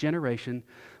 this generation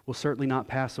will certainly not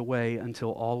pass away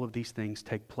until all of these things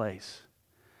take place.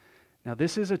 Now,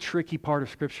 this is a tricky part of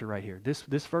Scripture right here. This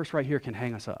verse right here can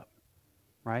hang us up,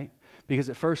 right? Because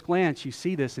at first glance, you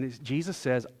see this, and Jesus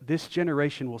says, this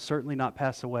generation will certainly not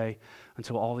pass away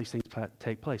until all these things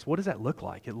take place. What does that look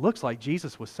like? It looks like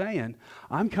Jesus was saying,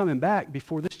 I'm coming back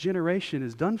before this generation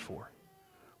is done for.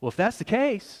 Well, if that's the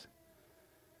case,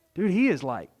 dude, He is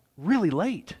like really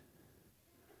late.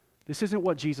 This isn't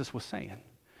what Jesus was saying.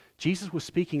 Jesus was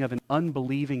speaking of an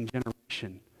unbelieving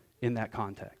generation in that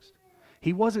context.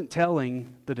 He wasn't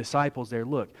telling the disciples there,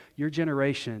 look, your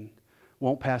generation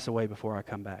won't pass away before I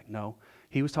come back. No,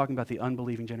 He was talking about the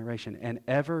unbelieving generation. And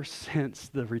ever since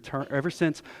the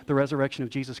resurrection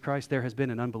of Jesus Christ, there has been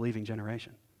an unbelieving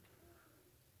generation.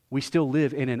 We still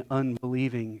live in an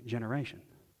unbelieving generation.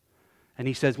 And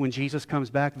He says when Jesus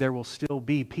comes back, there will still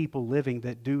be people living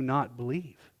that do not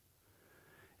believe.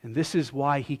 And this is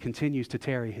why He continues to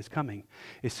tarry His coming,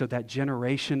 is so that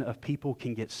generation of people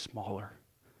can get smaller.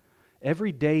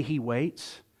 Every day He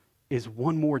waits is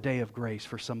one more day of grace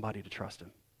for somebody to trust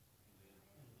Him.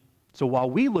 So while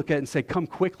we look at it and say, come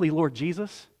quickly, Lord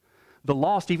Jesus, the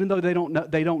lost, even though they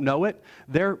don't know it,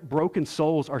 their broken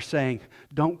souls are saying,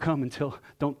 don't come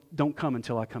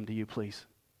until I come to you, please.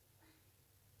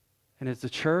 And as the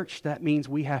church, that means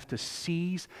we have to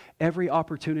seize every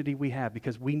opportunity we have,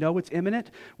 because we know it's imminent.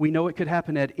 We know it could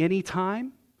happen at any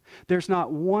time. There's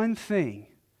not one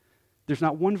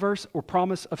verse or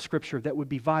promise of Scripture that would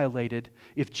be violated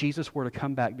if Jesus were to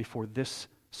come back before this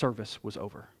service was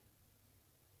over.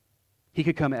 He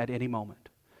could come at any moment.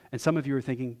 And some of you are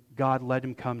thinking, God, let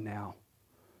Him come now,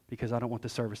 because I don't want the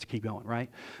service to keep going,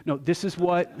 right? No, this is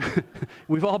what,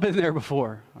 we've all been there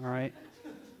before, all right?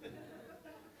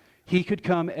 He could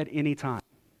come at any time,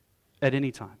 at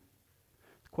any time.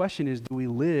 The question is, do we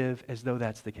live as though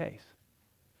that's the case?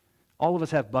 All of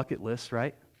us have bucket lists,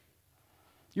 right?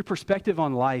 Your perspective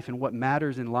on life and what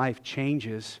matters in life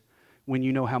changes when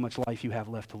you know how much life you have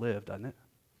left to live, doesn't it?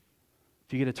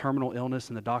 If you get a terminal illness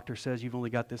and the doctor says you've only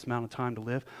got this amount of time to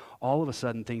live, all of a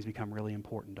sudden things become really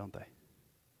important, don't they?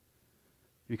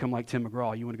 You become like Tim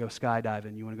McGraw. You want to go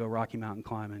skydiving. You want to go Rocky Mountain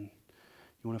climbing.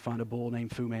 You want to find a bull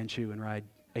named Fu Manchu and ride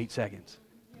 8 seconds.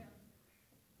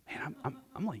 Man,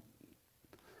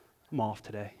 I'm off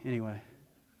today. Anyway,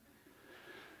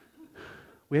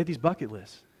 we had these bucket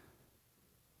lists.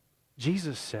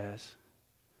 Jesus says,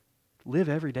 live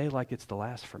every day like it's the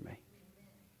last for me.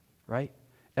 Right?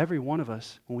 Every one of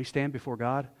us, when we stand before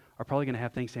God, are probably going to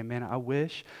have things saying, man, I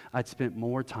wish I'd spent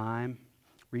more time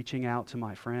reaching out to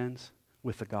my friends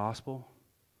with the gospel.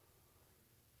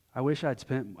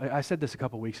 I said this a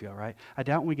couple weeks ago, right? I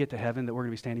doubt when we get to heaven that we're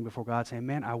going to be standing before God saying,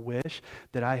 man, I wish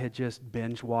that I had just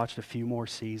binge watched a few more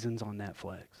seasons on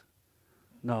Netflix.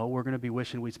 No, we're going to be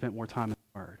wishing we'd spent more time in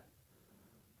the Word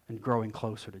and growing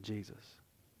closer to Jesus.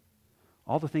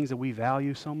 All the things that we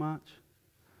value so much,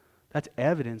 that's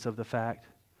evidence of the fact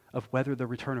of whether the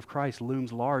return of Christ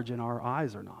looms large in our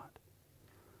eyes or not.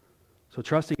 So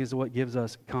trusting is what gives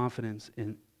us confidence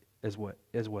in as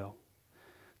well.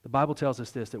 The Bible tells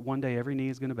us this, that one day every knee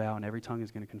is going to bow and every tongue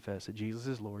is going to confess that Jesus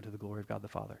is Lord to the glory of God the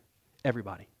Father.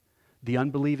 Everybody. The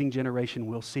unbelieving generation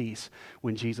will cease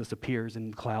when Jesus appears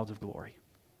in clouds of glory.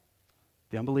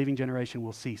 The unbelieving generation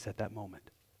will cease at that moment.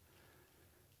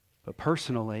 But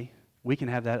personally, we can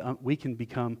have that. We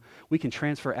can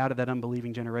transfer out of that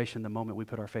unbelieving generation the moment we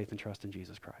put our faith and trust in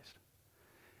Jesus Christ.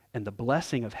 And the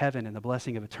blessing of heaven and the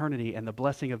blessing of eternity and the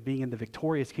blessing of being in the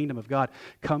victorious kingdom of God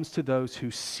comes to those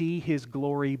who see His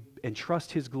glory and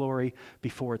trust His glory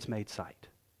before it's made sight.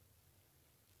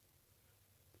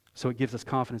 So it gives us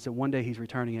confidence that one day He's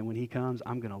returning, and when He comes,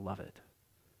 I'm going to love it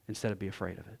instead of be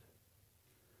afraid of it.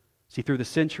 See, through the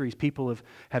centuries, people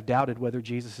have doubted whether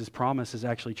Jesus' promise is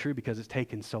actually true because it's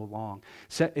taken so long.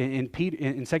 In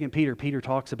 2 Peter, Peter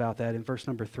talks about that in verse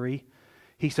number 3.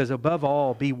 He says, above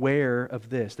all, beware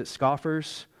of this, that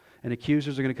scoffers and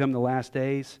accusers are going to come in the last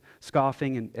days,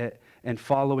 scoffing and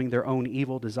following their own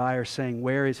evil desires, saying,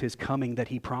 where is His coming that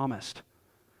He promised?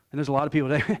 And there's a lot of people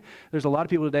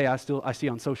today I see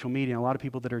on social media, and a lot of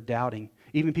people that are doubting,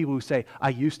 even people who say, I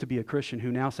used to be a Christian,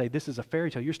 who now say, this is a fairy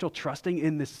tale. You're still trusting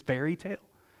in this fairy tale?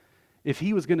 If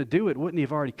He was going to do it, wouldn't He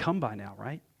have already come by now,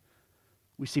 right?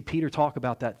 We see Peter talk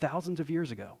about that thousands of years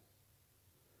ago.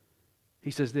 He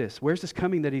says this, where's this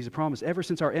coming that He's promised? Ever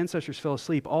since our ancestors fell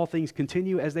asleep, all things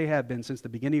continue as they have been since the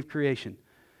beginning of creation.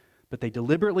 But they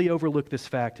deliberately overlook this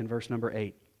fact in verse number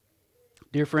 8.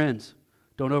 Dear friends,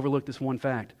 don't overlook this one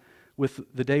fact.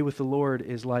 The day with the Lord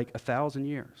is like 1,000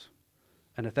 years,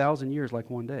 and 1,000 years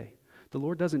like one day. The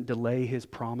Lord doesn't delay His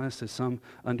promise, as some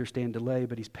understand delay,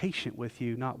 but He's patient with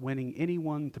you, not wanting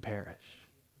anyone to perish.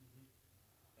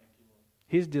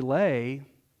 His delay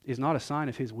is not a sign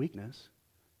of His weakness.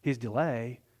 His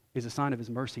delay is a sign of His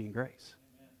mercy and grace.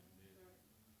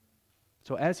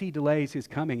 So as He delays His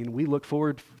coming, and we look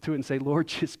forward to it and say, Lord,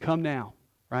 just come now,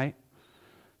 right?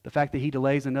 The fact that He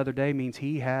delays another day means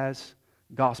He has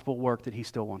gospel work that He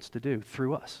still wants to do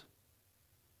through us.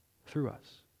 Through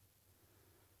us.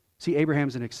 See,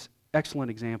 Abraham's an excellent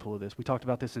example of this. We talked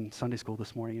about this in Sunday school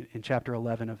this morning in chapter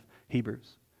 11 of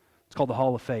Hebrews. It's called the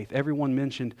Hall of Faith. Everyone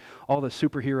mentioned, all the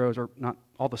superheroes, or not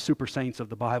all the super saints of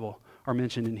the Bible are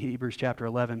mentioned in Hebrews chapter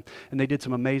 11. And they did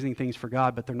some amazing things for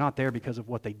God, but they're not there because of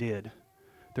what they did.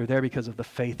 They're there because of the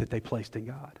faith that they placed in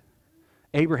God.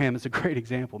 Abraham is a great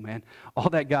example, man. All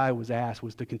that guy was asked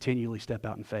was to continually step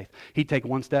out in faith. He'd take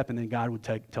one step, and then God would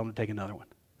tell him to take another one.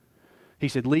 He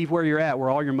said, leave where you're at, where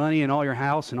all your money and all your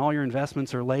house and all your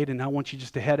investments are laid, and I want you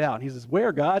just to head out. And he says,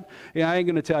 where, God? Yeah, I ain't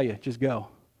going to tell you. Just go.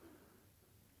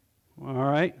 All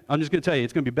right? I'm just going to tell you,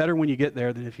 it's going to be better when you get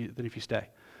there than if you stay.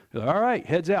 He's like, all right,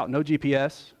 heads out. No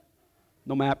GPS,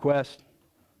 no MapQuest,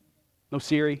 no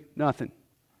Siri, nothing.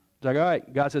 He's like, all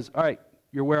right. God says, all right,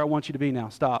 you're where I want you to be now.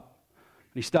 Stop.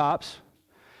 And he stops.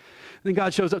 Then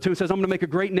God shows up to him and says, I'm going to make a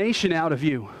great nation out of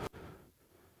you.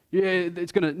 Yeah,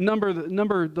 it's going to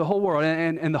number the whole world,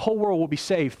 and the whole world will be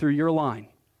saved through your line.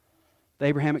 The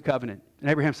Abrahamic covenant. And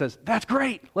Abraham says, that's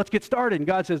great. Let's get started. And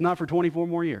God says, not for 24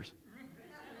 more years.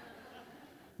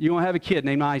 You're going to have a kid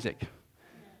named Isaac.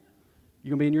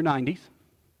 You're going to be in your 90s.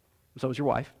 So is your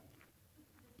wife.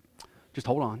 Just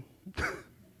hold on.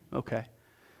 Okay.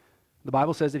 The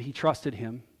Bible says that he trusted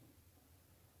him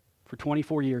for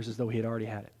 24 years as though he had already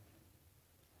had it.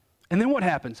 And then what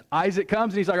happens? Isaac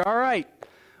comes and he's like, all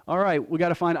right, we got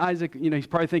to find Isaac. You know, he's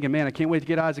probably thinking, man, I can't wait to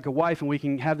get Isaac a wife, and we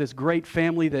can have this great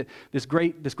family this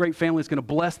great family is going to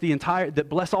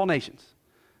bless all nations.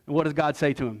 And what does God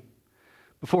say to him?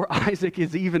 Before Isaac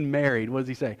is even married, what does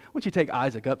he say? I want you to take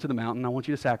Isaac up to the mountain. I want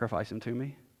you to sacrifice him to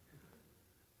me.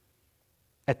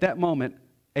 At that moment,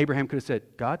 Abraham could have said,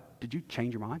 God, did you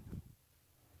change your mind?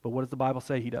 But what does the Bible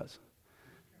say he does?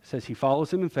 It says he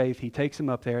follows him in faith, he takes him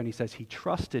up there, and he says he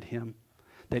trusted him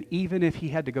that even if he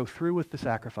had to go through with the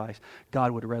sacrifice,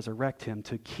 God would resurrect him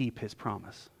to keep his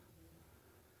promise.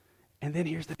 And then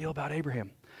here's the deal about Abraham.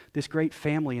 This great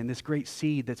family and this great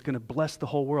seed that's going to bless the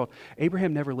whole world.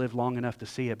 Abraham never lived long enough to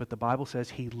see it, but the Bible says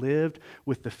he lived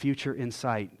with the future in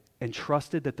sight and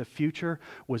trusted that the future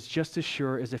was just as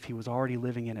sure as if he was already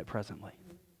living in it presently.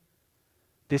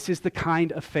 This is the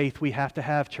kind of faith we have to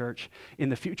have, church, in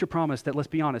the future promise that, let's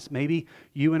be honest, maybe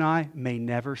you and I may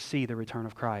never see the return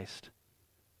of Christ.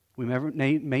 We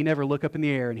may never look up in the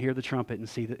air and hear the trumpet and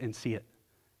see it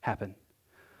happen.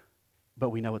 But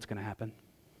we know it's going to happen.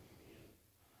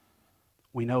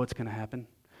 We know it's going to happen.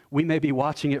 We may be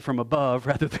watching it from above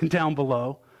rather than down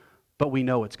below, but we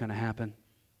know it's going to happen.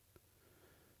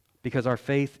 Because our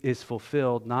faith is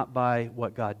fulfilled not by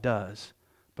what God does,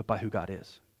 but by who God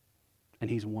is. And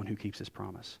he's one who keeps his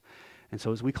promise. And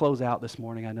so as we close out this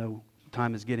morning, I know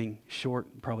time is getting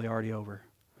short, probably already over.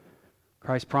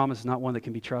 Christ's promise is not one that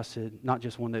can be trusted, not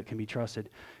just one that can be trusted.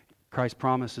 Christ's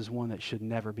promise is one that should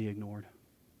never be ignored.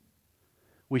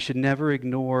 We should never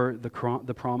ignore the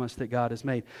promise that God has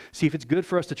made. See, if it's good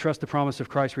for us to trust the promise of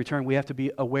Christ's return, we have to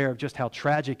be aware of just how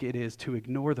tragic it is to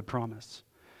ignore the promise.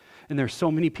 And there's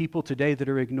so many people today that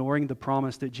are ignoring the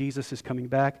promise that Jesus is coming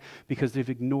back because they've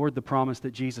ignored the promise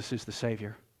that Jesus is the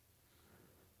Savior.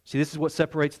 See, this is what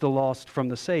separates the lost from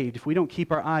the saved. If we don't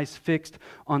keep our eyes fixed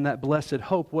on that blessed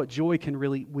hope, what joy can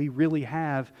we really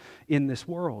have in this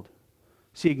world?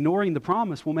 See, ignoring the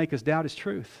promise will make us doubt His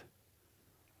truth.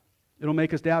 It'll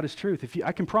make us doubt His truth.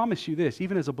 I can promise you this,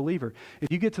 even as a believer,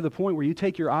 if you get to the point where you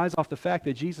take your eyes off the fact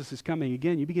that Jesus is coming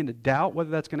again, you begin to doubt whether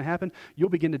that's going to happen, you'll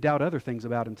begin to doubt other things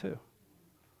about Him too.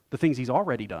 The things He's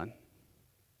already done.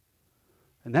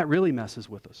 And that really messes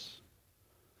with us.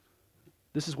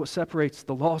 This is what separates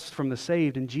the lost from the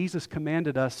saved, and Jesus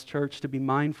commanded us, church, to be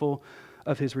mindful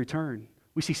of His return.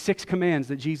 We see 6 commands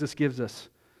that Jesus gives us.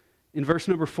 In verse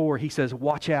number 4, He says,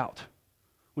 watch out.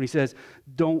 When He says,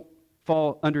 don't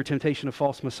fall under temptation of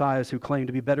false messiahs who claim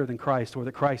to be better than Christ or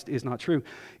that Christ is not true.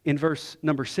 In verse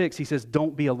number 6, He says,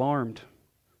 don't be alarmed,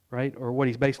 right? Or what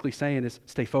He's basically saying is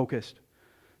stay focused.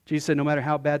 Jesus said, no matter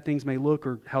how bad things may look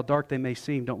or how dark they may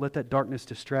seem, don't let that darkness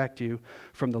distract you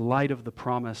from the light of the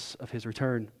promise of His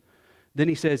return. Then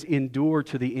He says, endure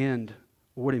to the end.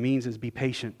 What it means is be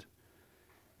patient.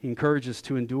 He encourages us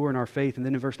to endure in our faith. And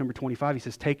then in verse number 25, He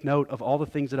says, take note of all the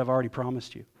things that I've already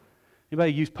promised you.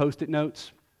 Anybody use Post-it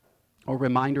notes or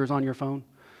reminders on your phone?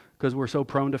 Because we're so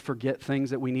prone to forget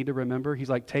things that we need to remember. He's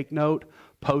like, take note,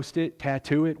 post it,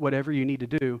 tattoo it, whatever you need to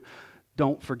do.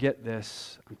 Don't forget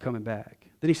this. I'm coming back.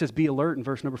 Then He says, be alert in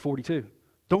verse number 42.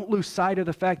 Don't lose sight of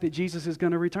the fact that Jesus is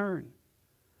going to return.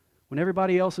 When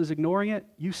everybody else is ignoring it,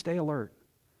 you stay alert.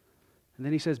 And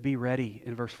then He says, be ready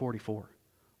in verse 44.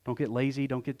 Don't get lazy,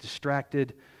 don't get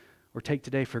distracted, or take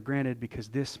today for granted because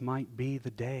this might be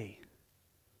the day.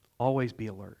 Always be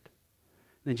alert.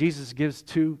 Then Jesus gives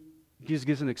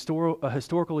an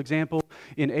historical example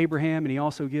in Abraham, and He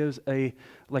also gives a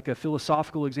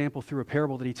philosophical example through a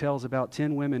parable that He tells about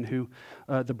 10 women who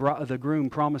the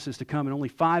groom promises to come, and only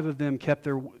 5 of them kept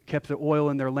the oil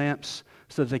in their lamps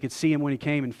so that they could see Him when He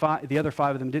came, and the other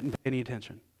 5 of them didn't pay any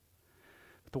attention.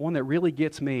 But the one that really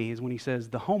gets me is when He says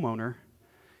the homeowner,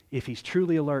 if he's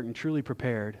truly alert and truly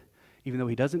prepared, even though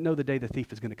he doesn't know the day the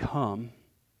thief is going to come,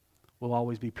 will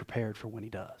always be prepared for when he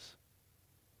does.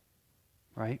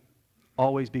 Right?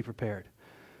 Always be prepared.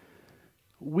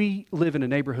 We live in a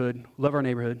neighborhood, love our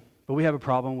neighborhood, but we have a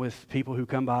problem with people who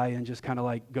come by and just kind of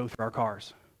like go through our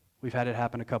cars. We've had it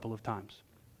happen a couple of times.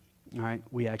 All right?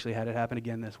 We actually had it happen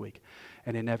again this week.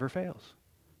 And it never fails.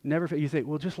 You think,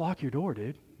 well, just lock your door,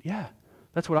 dude. Yeah.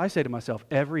 That's what I say to myself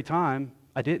every time.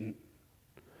 I didn't.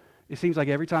 It seems like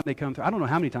every time they come through, I don't know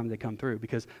how many times they come through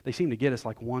because they seem to get us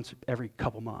like once every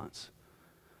couple months.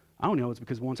 I don't know, it's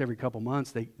because once every couple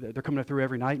months, they're coming through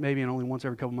every night maybe, and only once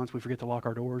every couple months we forget to lock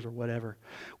our doors or whatever.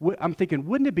 I'm thinking,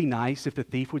 wouldn't it be nice if the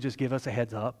thief would just give us a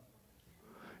heads up?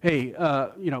 Hey,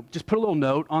 just put a little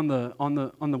note on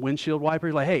the windshield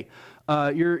wiper, like, hey,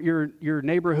 your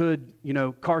neighborhood,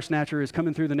 car snatcher is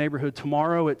coming through the neighborhood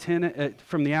tomorrow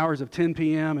from the hours of 10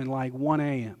 p.m. and like 1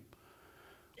 a.m.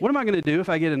 What am I going to do if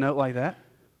I get a note like that?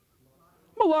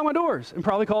 I'm going to lock my doors and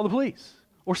probably call the police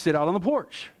or sit out on the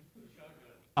porch.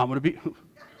 I'm going to be...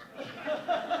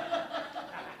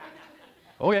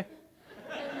 Okay.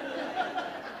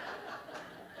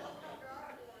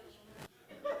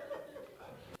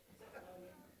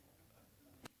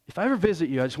 If I ever visit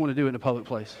you, I just want to do it in a public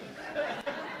place.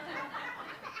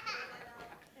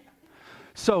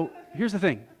 So, here's the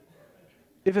thing.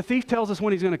 If a thief tells us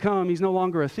when he's going to come, he's no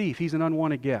longer a thief. He's an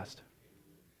unwanted guest.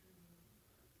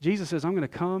 Jesus says, I'm going to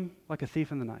come like a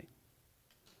thief in the night.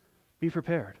 Be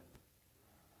prepared.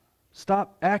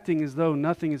 Stop acting as though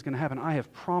nothing is going to happen. I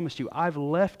have promised you. I've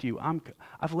left you.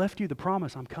 I've left you the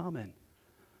promise. I'm coming.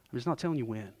 I'm just not telling you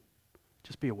when.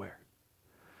 Just be aware.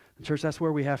 And church, that's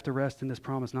where we have to rest in this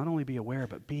promise. Not only be aware,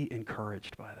 but be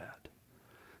encouraged by that.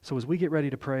 So as we get ready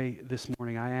to pray this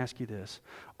morning, I ask you this.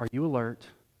 Are you alert?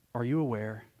 Are you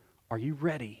aware? Are you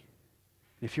ready?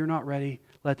 If you're not ready,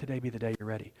 let today be the day you're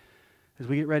ready. As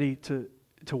we get ready to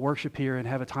worship here and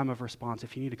have a time of response,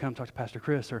 if you need to come talk to Pastor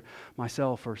Chris or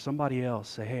myself or somebody else,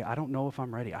 say, hey, I don't know if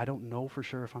I'm ready. I don't know for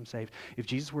sure if I'm saved. If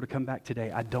Jesus were to come back today,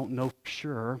 I don't know for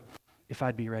sure if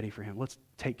I'd be ready for him. Let's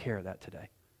take care of that today.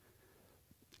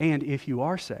 And if you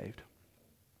are saved,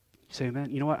 you say,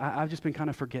 man, you know what? I've just been kind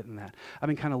of forgetting that. I've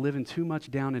been kind of living too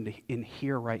much down in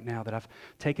here right now that I've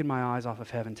taken my eyes off of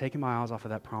heaven, taken my eyes off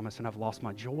of that promise, and I've lost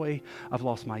my joy, I've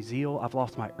lost my zeal, I've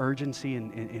lost my urgency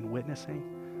in witnessing.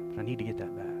 But I need to get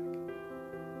that back.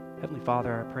 Heavenly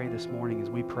Father, I pray this morning as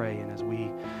we pray and as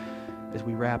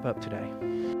we wrap up today.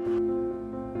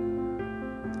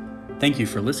 Thank you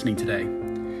for listening today.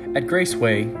 At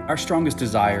Graceway, our strongest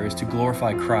desire is to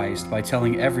glorify Christ by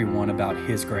telling everyone about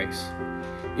His grace.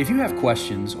 If you have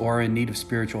questions or are in need of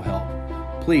spiritual help,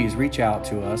 please reach out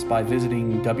to us by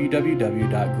visiting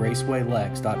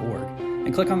www.gracewaylex.org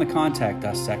and click on the Contact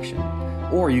Us section,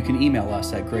 or you can email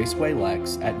us at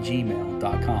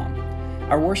gracewaylex@gmail.com.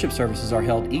 Our worship services are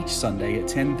held each Sunday at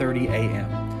 10:30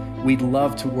 a.m. We'd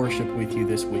love to worship with you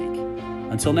this week.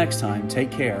 Until next time, take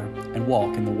care and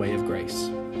walk in the way of grace.